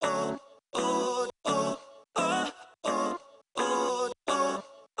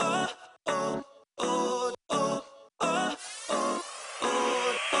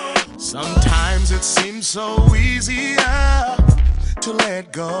Sometimes it seems so easy to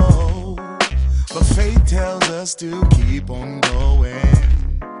let go, but faith tells us to keep on going.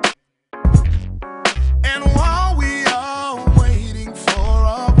 And while we are waiting for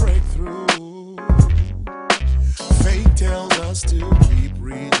our breakthrough, faith tells us to keep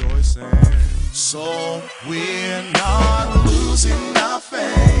rejoicing. So we're not losing our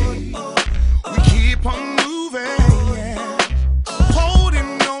faith. We keep on moving, yeah,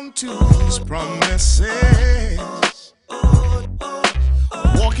 holding on to His promises,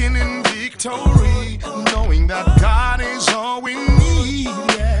 walking in victory, knowing that God is all we need.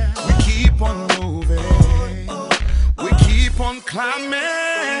 Yeah, we keep on moving, we keep on climbing.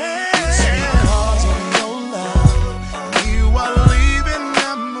 It's because of your love you are living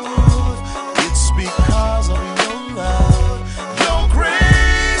and move. It's because of your love, your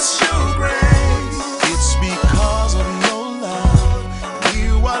grace, your grace. It's because of your love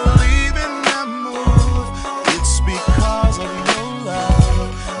you are living and move. It's because of your love,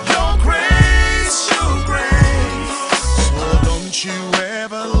 your grace, your grace. So don't you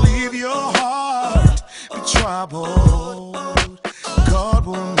ever leave your heart be troubled. God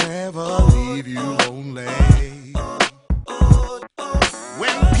will never leave you lonely.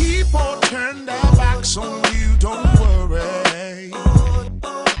 When people turn their backs on you, don't worry.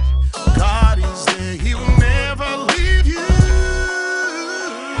 God is there, He will never leave you.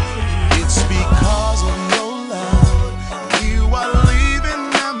 It's because of your love you are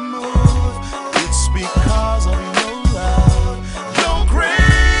living and move. It's because of your love, your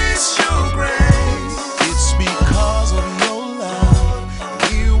grace, your grace. It's because of your love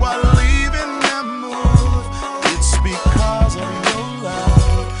you are living and move. It's because of your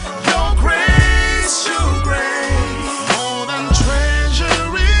love, your grace, your grace. More than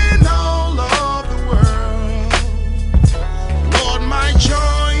treasuring all of the world, Lord, my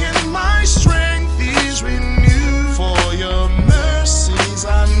joy and my strength is renewed. For your mercies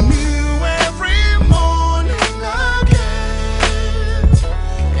are new every morning again,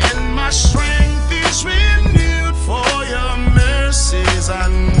 and my strength is renewed. For your mercies are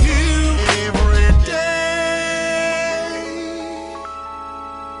new every day.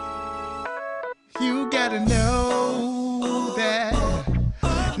 You gotta know